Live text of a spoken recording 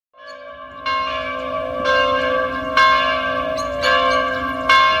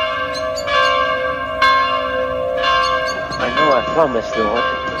I promise, Lord,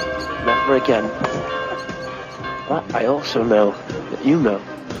 never again. But I also know that you know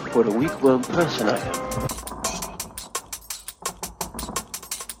what a weak-willed person I am.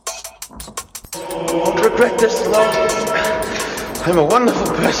 I won't regret this, Lord. I'm a wonderful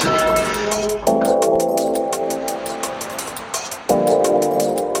person.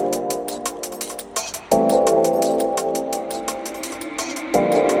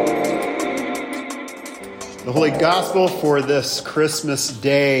 The Holy Gospel for this Christmas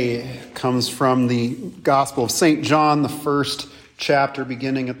day comes from the Gospel of St. John, the first chapter,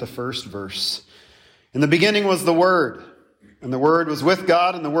 beginning at the first verse. In the beginning was the Word, and the Word was with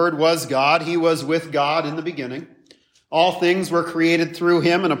God, and the Word was God. He was with God in the beginning. All things were created through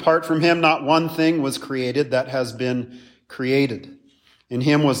him, and apart from him, not one thing was created that has been created. In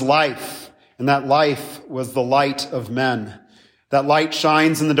him was life, and that life was the light of men. That light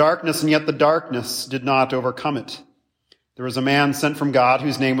shines in the darkness, and yet the darkness did not overcome it. There was a man sent from God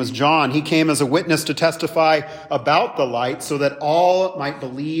whose name was John. He came as a witness to testify about the light so that all might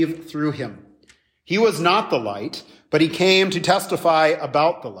believe through him. He was not the light, but he came to testify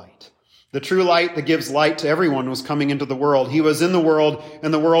about the light. The true light that gives light to everyone was coming into the world. He was in the world,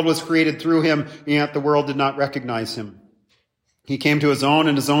 and the world was created through him, and yet the world did not recognize him. He came to his own,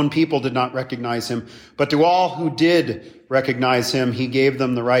 and his own people did not recognize him. But to all who did recognize him, he gave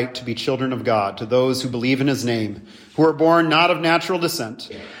them the right to be children of God, to those who believe in his name, who are born not of natural descent,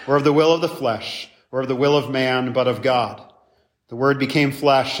 or of the will of the flesh, or of the will of man, but of God. The Word became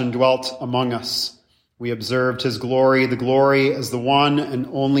flesh and dwelt among us. We observed his glory, the glory as the one and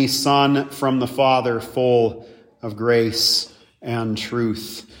only Son from the Father, full of grace and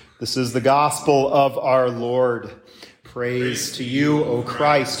truth. This is the gospel of our Lord. Praise to you, O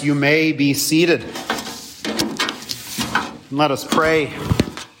Christ. You may be seated. And let us pray.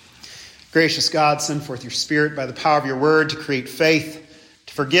 Gracious God, send forth your Spirit by the power of your word to create faith,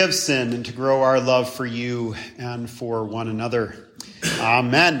 to forgive sin, and to grow our love for you and for one another.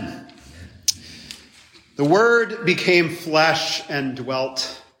 Amen. The Word became flesh and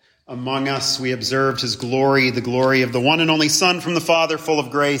dwelt among us. We observed his glory, the glory of the one and only Son from the Father, full of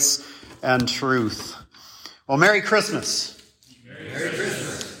grace and truth. Well, Merry Christmas. Merry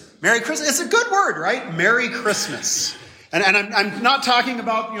Christmas. Merry Christmas. It's a good word, right? Merry Christmas. And I'm not talking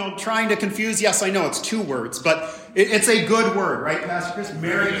about, trying to confuse. Yes, I know it's two words, but it's a good word, right, Pastor Chris?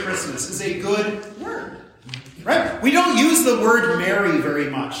 Merry Christmas is a good word, right? We don't use the word merry very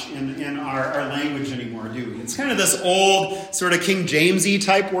much in our language anymore, do we? It's kind of this old sort of King Jamesy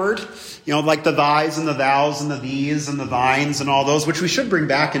type word, like the thys and the thous and the these and the thines and all those, which we should bring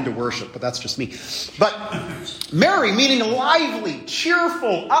back into worship, but that's just me. But merry, meaning lively,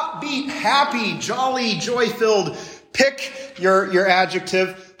 cheerful, upbeat, happy, jolly, joy-filled. Pick your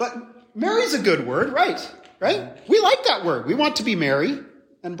adjective. But merry's a good word, right? We like that word. We want to be merry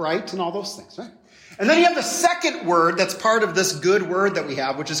and bright and all those things, right? And then you have the second word that's part of this good word that we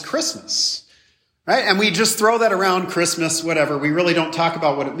have, which is Christmas, right? And we just throw that around, Christmas, whatever. We really don't talk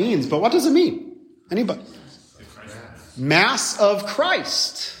about what it means. But what does it mean? Anybody? Mass of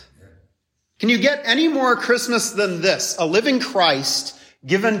Christ. Can you get any more Christmas than this? A living Christ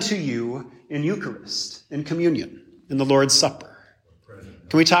given to you in Eucharist, in communion, in the Lord's Supper.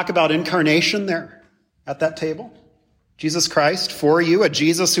 Can we talk about incarnation there at that table? Jesus Christ for you, a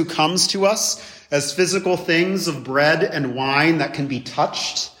Jesus who comes to us as physical things of bread and wine that can be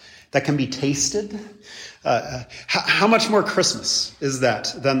touched, that can be tasted. How much more Christmas is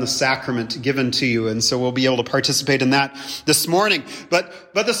that than the sacrament given to you? And so we'll be able to participate in that this morning. But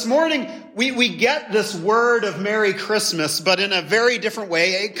this morning, we get this word of Merry Christmas, but in a very different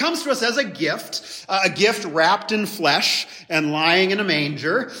way. It comes to us as a gift wrapped in flesh and lying in a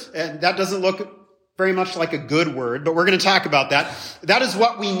manger. And that doesn't look very much like a good word, but we're going to talk about that. That is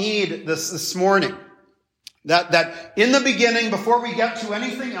what we need this morning. That in the beginning, before we get to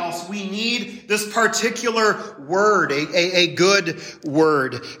anything else, we need this particular word, a good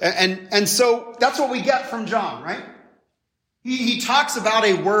word. And so that's what we get from John, right? He talks about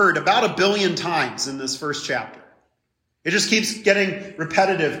a word about 1 billion times in this first chapter. It just keeps getting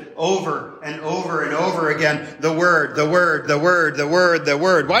repetitive over and over and over again. The word, the word, the word, the word, the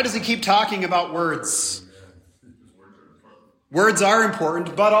word. Why does he keep talking about words? Words are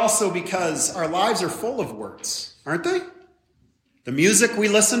important, but also because our lives are full of words, aren't they? The music we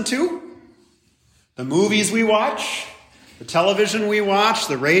listen to, the movies we watch, the television we watch,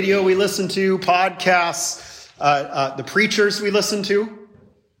 the radio we listen to, podcasts, the preachers we listen to,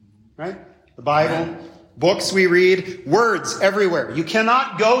 right? The Bible, books we read, words everywhere. You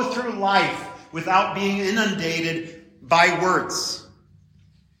cannot go through life without being inundated by words.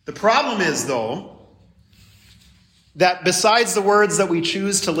 The problem is, though, that besides the words that we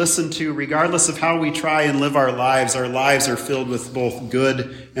choose to listen to, regardless of how we try and live our lives are filled with both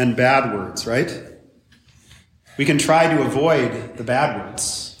good and bad words, right? We can try to avoid the bad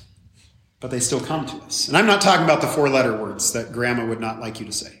words, but they still come to us. And I'm not talking about the 4-letter words that grandma would not like you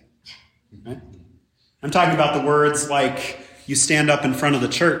to say, right? I'm talking about the words like you stand up in front of the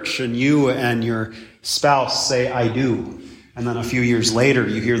church and you and your spouse say, I do. And then a few years later,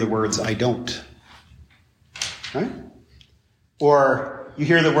 you hear the words, I don't. Right? Or you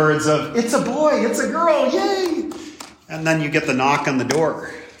hear the words of, it's a boy, it's a girl, yay! And then you get the knock on the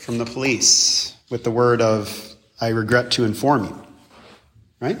door from the police with the word of, I regret to inform you.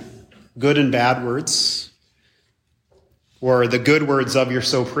 Right? Good and bad words. Or the good words of, you're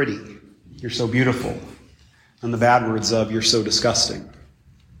so pretty, you're so beautiful. And the bad words of, you're so disgusting.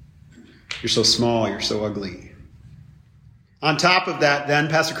 You're so small, you're so ugly. On top of that, then,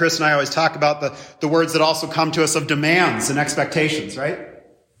 Pastor Chris and I always talk about the words that also come to us of demands and expectations, right?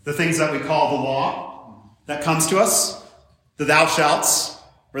 The things that we call the law that comes to us, the thou shalts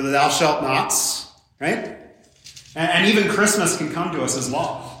or the thou shalt nots, right? And even Christmas can come to us as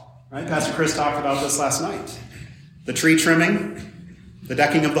law, right? Pastor Chris talked about this last night. The tree trimming, the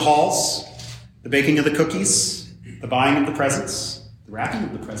decking of the halls, the baking of the cookies, the buying of the presents, the wrapping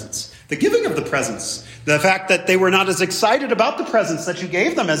of the presents, the giving of the presents, the fact that they were not as excited about the presents that you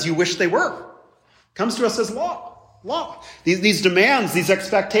gave them as you wish they were, comes to us as law. These demands, these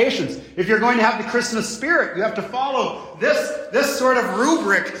expectations. If you're going to have the Christmas spirit, you have to follow this sort of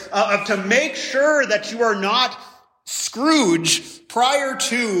rubric to make sure that you are not Scrooge prior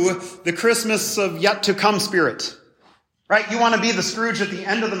to the Christmas of yet to come spirit. Right? You want to be the Scrooge at the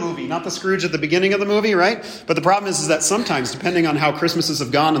end of the movie, not the Scrooge at the beginning of the movie, right? But the problem is that sometimes, depending on how Christmases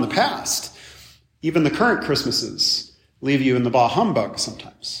have gone in the past, even the current Christmases leave you in the bah humbug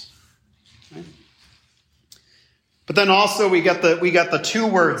sometimes. Right? But then also we got the 2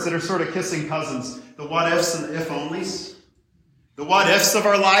 words that are sort of kissing cousins, the what ifs and the if onlys. The what ifs of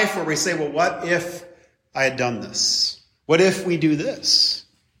our life where we say, well, what if I had done this? What if we do this?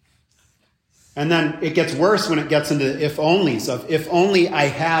 And then it gets worse when it gets into the if-onlys of, if only I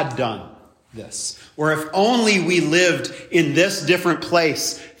had done this. Or if only we lived in this different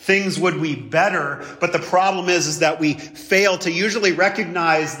place, things would be better. But the problem is that we fail to usually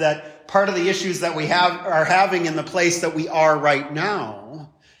recognize that part of the issues that we are having in the place that we are right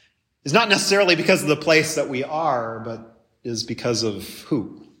now is not necessarily because of the place that we are, but is because of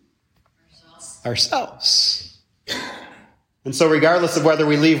who? Ourselves. And so regardless of whether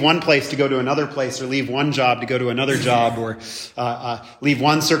we leave one place to go to another place or leave one job to go to another job or leave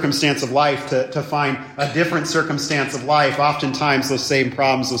one circumstance of life to find a different circumstance of life, oftentimes those same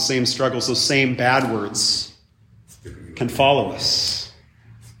problems, those same struggles, those same bad words can follow us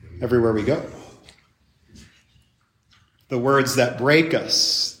everywhere we go. The words that break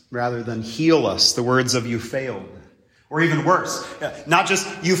us rather than heal us, the words of you failed. Or even worse, not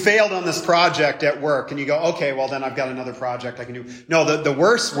just you failed on this project at work and you go, okay, well then I've got another project I can do. No, the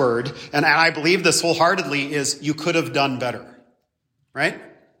worst word, and I believe this wholeheartedly, is you could have done better. Right?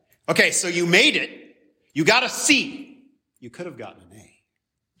 Okay, so you made it. You got a C. You could have gotten an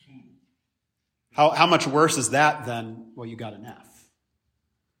A. How much worse is that than, well, you got an F?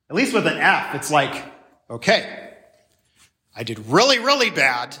 At least with an F, it's like, okay, I did really, really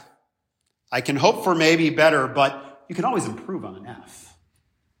bad. I can hope for maybe better, but you can always improve on an F,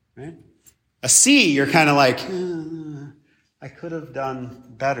 right? A C, you're kind of like, I could have done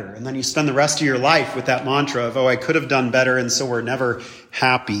better. And then you spend the rest of your life with that mantra of, I could have done better, and so we're never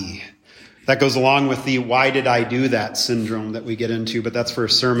happy. That goes along with the why did I do that syndrome that we get into, but that's for a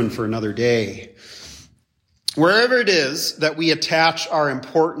sermon for another day. Wherever it is that we attach our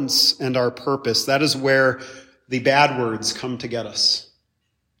importance and our purpose, that is where the bad words come to get us.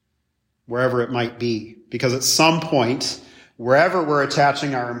 Wherever it might be. Because at some point, wherever we're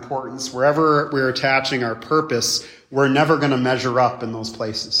attaching our importance, wherever we're attaching our purpose, we're never going to measure up in those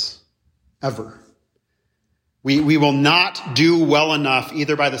places. Ever. We will not do well enough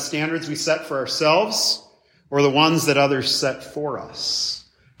either by the standards we set for ourselves or the ones that others set for us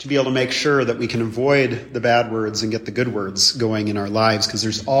to be able to make sure that we can avoid the bad words and get the good words going in our lives, because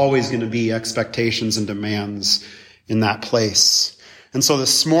there's always going to be expectations and demands in that place. And so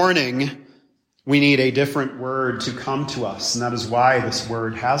this morning, we need a different word to come to us, and that is why this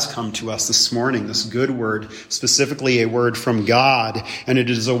word has come to us this morning, this good word, specifically a word from God, and it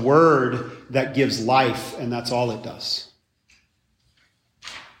is a word that gives life, and that's all it does.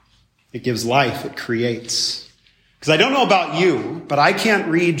 It gives life, it creates. Because I don't know about you, but I can't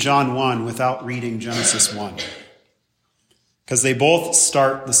read John 1 without reading Genesis 1. Because they both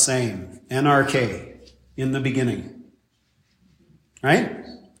start the same, NRK, in the beginning. Right?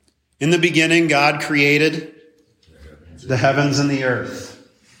 In the beginning, God created the heavens and the earth.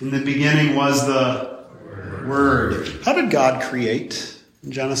 In the beginning was the Word. How did God create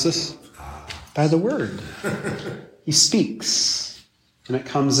in Genesis? By the Word. He speaks, and it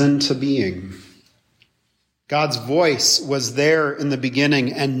comes into being. God's voice was there in the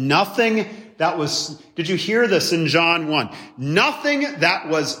beginning, and nothing that was, did you hear this in John 1? Nothing that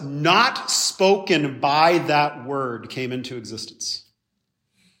was not spoken by that Word came into existence.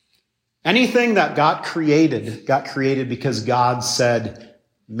 Anything that got created because God said,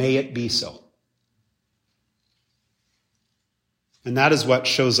 may it be so. And that is what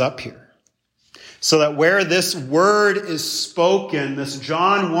shows up here. So that where this word is spoken, this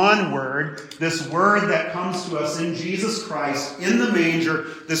John 1 word, this word that comes to us in Jesus Christ, in the manger,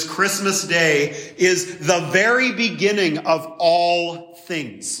 this Christmas day, is the very beginning of all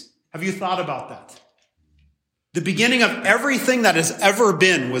things. Have you thought about that? The beginning of everything that has ever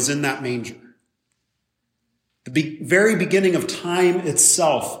been was in that manger. The very beginning of time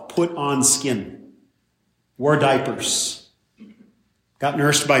itself put on skin, wore diapers, got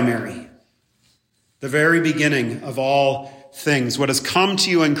nursed by Mary. The very beginning of all things. What has come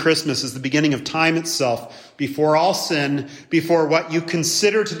to you in Christmas is the beginning of time itself. Before all sin, before what you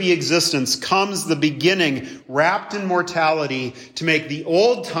consider to be existence, comes the beginning wrapped in mortality to make the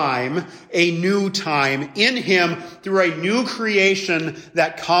old time a new time in him through a new creation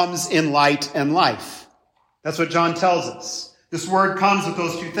that comes in light and life. That's what John tells us. This word comes with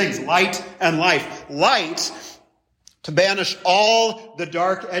those two things, light and life. Light, to banish all the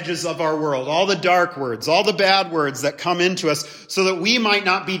dark edges of our world, all the dark words, all the bad words that come into us, so that we might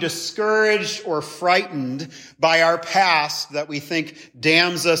not be discouraged or frightened by our past that we think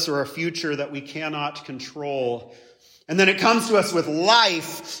damns us or a future that we cannot control. And then it comes to us with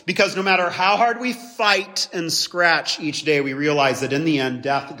life, because no matter how hard we fight and scratch each day, we realize that in the end,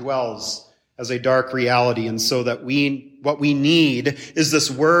 death dwells as a dark reality. And so that what we need is this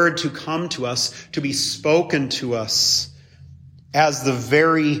word to come to us, to be spoken to us as the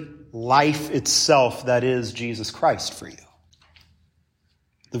very life itself that is Jesus Christ for you.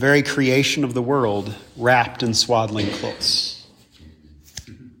 The very creation of the world wrapped in swaddling clothes.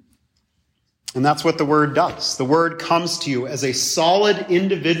 And that's what the word does. The word comes to you as a solid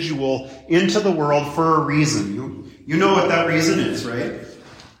individual into the world for a reason. You know what that reason is, right?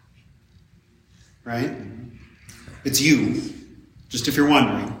 Right? It's you. Just if you're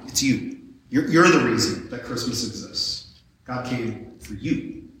wondering, it's you. You're the reason that Christmas exists. God came for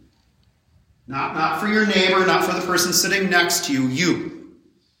you. Not for your neighbor, not for the person sitting next to you, you.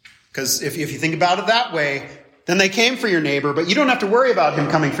 Because if you think about it that way, then they came for your neighbor, but you don't have to worry about him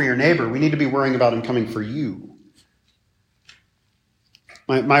coming for your neighbor. We need to be worrying about him coming for you.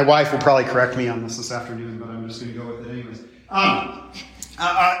 My wife will probably correct me on this afternoon, but I'm just going to go with it anyways.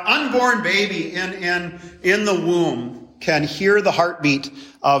 Unborn baby in the womb can hear the heartbeat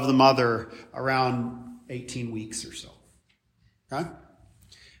of the mother around 18 weeks or so. Okay?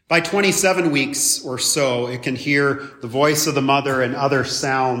 By 27 weeks or so, it can hear the voice of the mother and other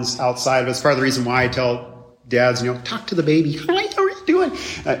sounds outside of it. It's part of the reason why I tell dads, talk to the baby. Hi, how are you doing?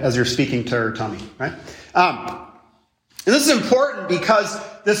 As you're speaking to her tummy, right? And this is important because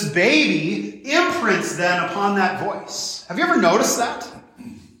this baby imprints then upon that voice. Have you ever noticed that?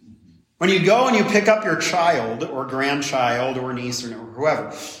 When you go and you pick up your child or grandchild or niece or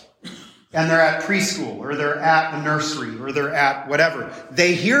whoever, and they're at preschool or they're at the nursery or they're at whatever,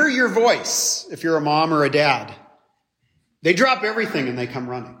 they hear your voice if you're a mom or a dad. They drop everything and they come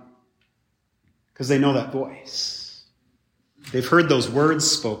running because they know that voice. They've heard those words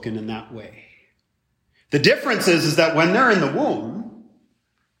spoken in that way. The difference is that when they're in the womb,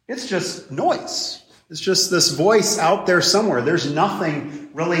 it's just noise. It's just this voice out there somewhere. There's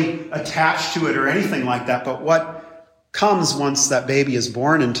nothing really attached to it or anything like that. But what comes once that baby is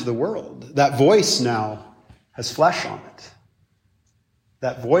born into the world, that voice now has flesh on it.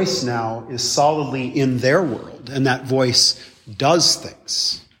 That voice now is solidly in their world. And that voice does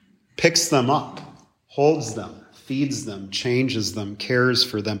things, picks them up, holds them, feeds them, changes them, cares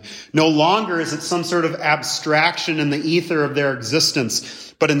for them. No longer is it some sort of abstraction in the ether of their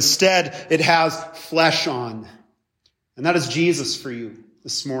existence, but instead it has flesh on. And that is Jesus for you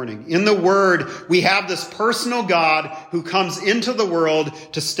this morning. In the Word, we have this personal God who comes into the world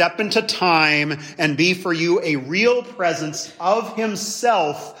to step into time and be for you a real presence of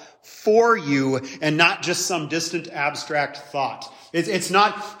himself for you and not just some distant abstract thought. It's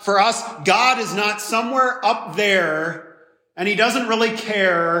not, for us, God is not somewhere up there and he doesn't really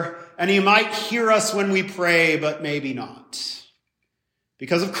care and he might hear us when we pray, but maybe not.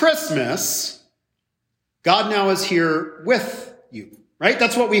 Because of Christmas, God now is here with you. Right?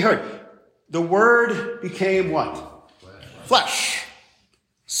 That's what we heard. The Word became what? Flesh.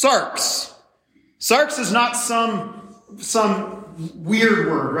 Sarx. Sarx is not some weird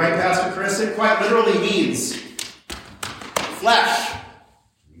word, right, Pastor Chris? It quite literally means flesh,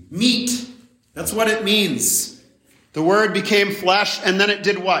 meat. That's what it means. The Word became flesh, and then it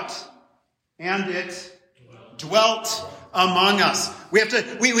did what? And it dwelt among us.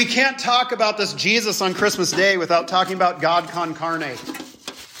 We can't talk about this Jesus on Christmas Day without talking about God con carne,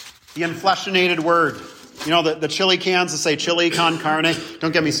 the infleshionated Word. You know, the chili cans that say chili con carne.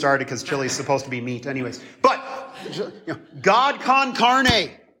 Don't get me started because chili is supposed to be meat anyways. But, God con carne.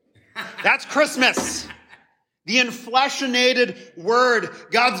 That's Christmas. The infleshionated Word,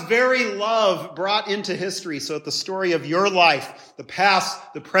 God's very love brought into history so that the story of your life, the past,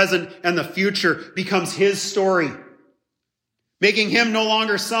 the present, and the future becomes His story. Making Him no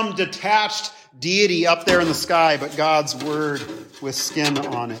longer some detached deity up there in the sky, but God's Word with skin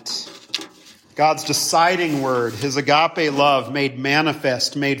on it. God's deciding Word, His agape love made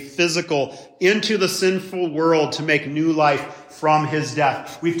manifest, made physical into the sinful world to make new life from His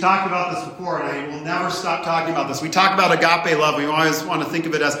death. We've talked about this before, and I will never stop talking about this. We talk about agape love. We always want to think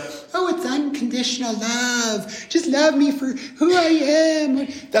of it as, oh, it's unconditional love. Just love me for who I am.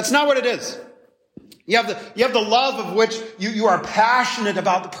 That's not what it is. You have the love of which you are passionate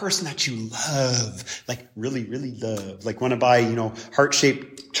about the person that you love. Like really, really love. Like want to buy,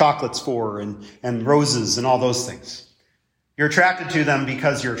 heart-shaped chocolates for and roses and all those things. You're attracted to them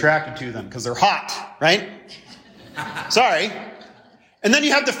because you're attracted to them because they're hot, right? Sorry. And then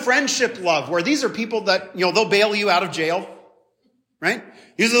you have the friendship love where these are people that, they'll bail you out of jail, right?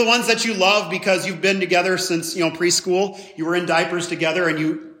 These are the ones that you love because you've been together since, preschool. You were in diapers together and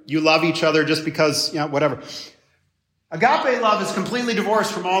you love each other just because, whatever. Agape love is completely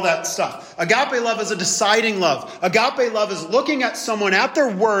divorced from all that stuff. Agape love is a deciding love. Agape love is looking at someone at their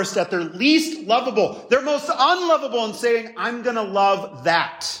worst, at their least lovable, their most unlovable, and saying, I'm going to love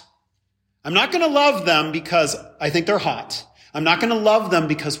that. I'm not going to love them because I think they're hot. I'm not going to love them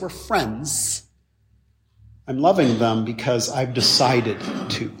because we're friends. I'm loving them because I've decided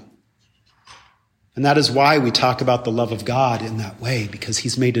to. And that is why we talk about the love of God in that way, because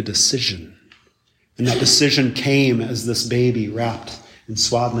He's made a decision. And that decision came as this baby wrapped in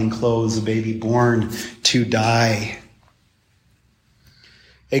swaddling clothes, a baby born to die.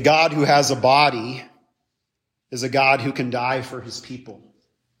 A God who has a body is a God who can die for His people.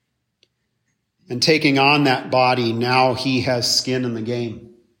 And taking on that body, now He has skin in the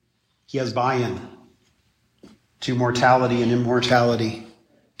game. He has buy-in to mortality and immortality,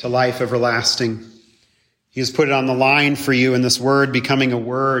 to life everlasting. He has put it on the line for you in this Word becoming a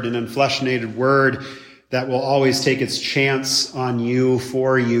Word, an infleshionated Word that will always take its chance on you,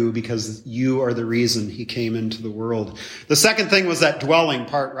 for you, because you are the reason He came into the world. The second thing was that dwelling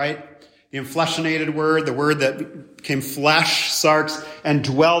part, right? The infleshionated Word, the Word that became flesh, sarx, and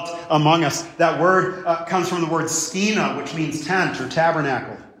dwelt among us. That word comes from the word skina, which means tent or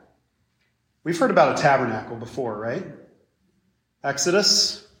tabernacle. We've heard about a tabernacle before, right?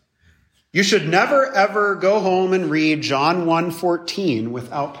 Exodus. You should never, ever go home and read John 1:14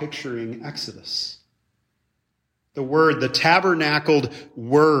 without picturing Exodus. The Word, the tabernacled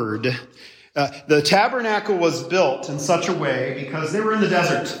Word. The tabernacle was built in such a way because they were in the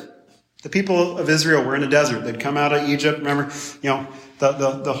desert. The people of Israel were in a desert. They'd come out of Egypt. Remember,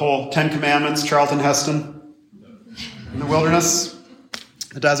 the whole 10 Commandments, Charlton Heston, in the wilderness,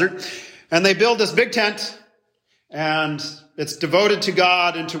 the desert. And they build this big tent, and it's devoted to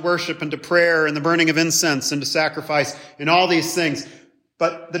God and to worship and to prayer and the burning of incense and to sacrifice and all these things.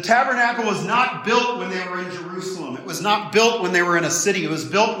 But the tabernacle was not built when they were in Jerusalem. It was not built when they were in a city. It was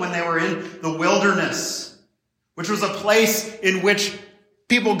built when they were in the wilderness, which was a place in which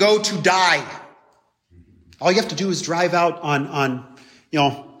people go to die. All you have to do is drive out on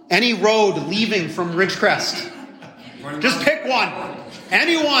any road leaving from Ridgecrest. Just pick one.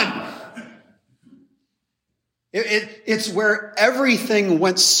 Anyone. It's where everything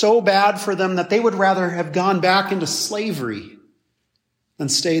went so bad for them that they would rather have gone back into slavery than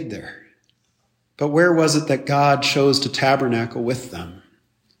stayed there. But where was it that God chose to tabernacle with them?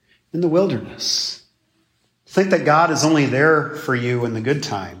 In the wilderness. Think that God is only there for you in the good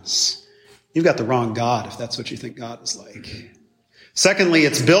times. You've got the wrong God if that's what you think God is like. Secondly,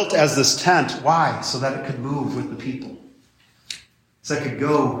 it's built as this tent. Why? So that it could move with the people. So it could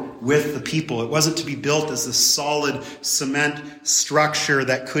go with the people. It wasn't to be built as this solid cement structure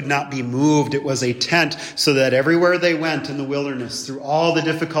that could not be moved. It was a tent so that everywhere they went in the wilderness, through all the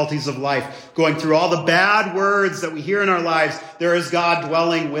difficulties of life, going through all the bad words that we hear in our lives, there is God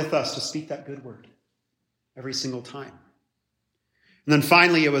dwelling with us to speak that good word every single time. And then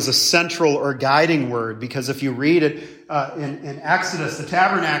finally, it was a central or guiding word, because if you read it in Exodus, the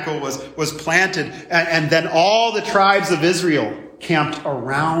tabernacle was planted, and then all the tribes of Israel camped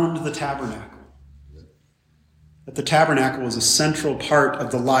around the tabernacle. That the tabernacle was a central part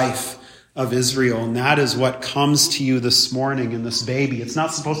of the life of Israel, and that is what comes to you this morning in this baby. It's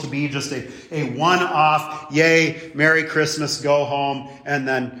not supposed to be just a one-off, yay, Merry Christmas, go home, and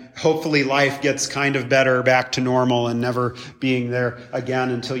then hopefully life gets kind of better, back to normal, and never being there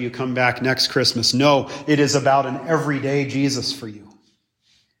again until you come back next Christmas. No, it is about an everyday Jesus for you.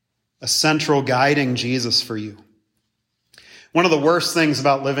 A central guiding Jesus for you. One of the worst things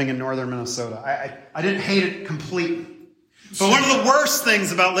about living in northern Minnesota, I didn't hate it completely. But one of the worst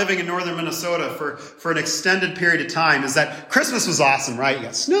things about living in northern Minnesota for an extended period of time is that Christmas was awesome, right? You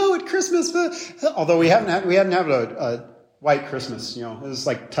got snow at Christmas, although we hadn't had a white Christmas, It was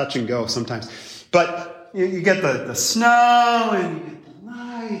like touch and go sometimes. But you get the snow, and you get the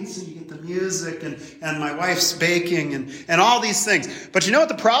lights, and you get the music, and my wife's baking, and all these things. But you know what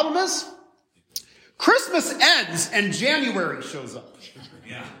the problem is? Christmas ends and January shows up.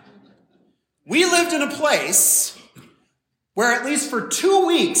 Yeah. We lived in a place where at least for 2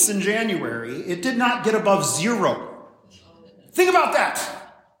 weeks in January, it did not get above 0. Think about that.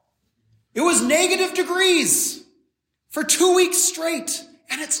 It was negative degrees for 2 weeks straight,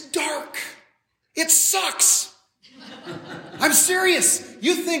 and it's dark. It sucks. I'm serious.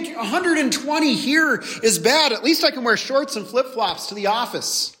 You think 120 here is bad. At least I can wear shorts and flip-flops to the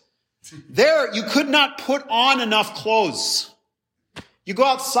office. There, you could not put on enough clothes. You go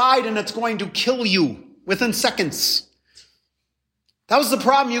outside and it's going to kill you within seconds. That was the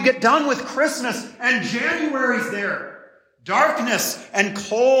problem. You get done with Christmas and January's there. Darkness and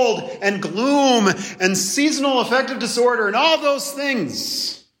cold and gloom and seasonal affective disorder and all those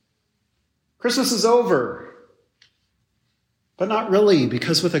things. Christmas is over. But not really,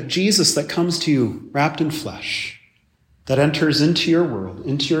 because with a Jesus that comes to you wrapped in flesh, that enters into your world,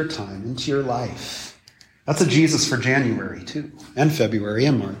 into your time, into your life. That's a Jesus for January too, and February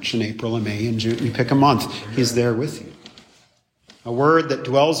and March and April and May and June. You pick a month, he's there with you. A word that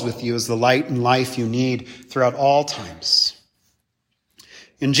dwells with you is the light and life you need throughout all times.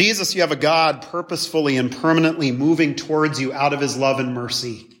 In Jesus, you have a God purposefully and permanently moving towards you out of his love and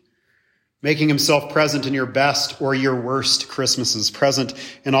mercy, making himself present in your best or your worst Christmases, present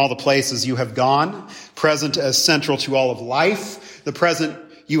in all the places you have gone, present as central to all of life, the present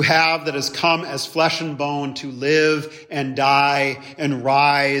you have that has come as flesh and bone to live and die and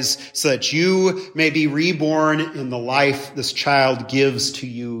rise so that you may be reborn in the life this child gives to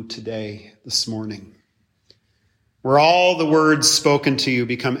you today, this morning. Where all the words spoken to you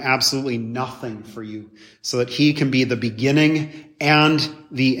become absolutely nothing for you so that he can be the beginning and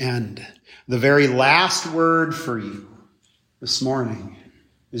the end. The very last word for you this morning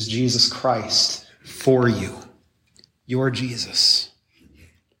is Jesus Christ for you. Your Jesus.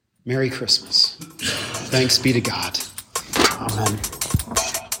 Merry Christmas. Thanks be to God. Amen.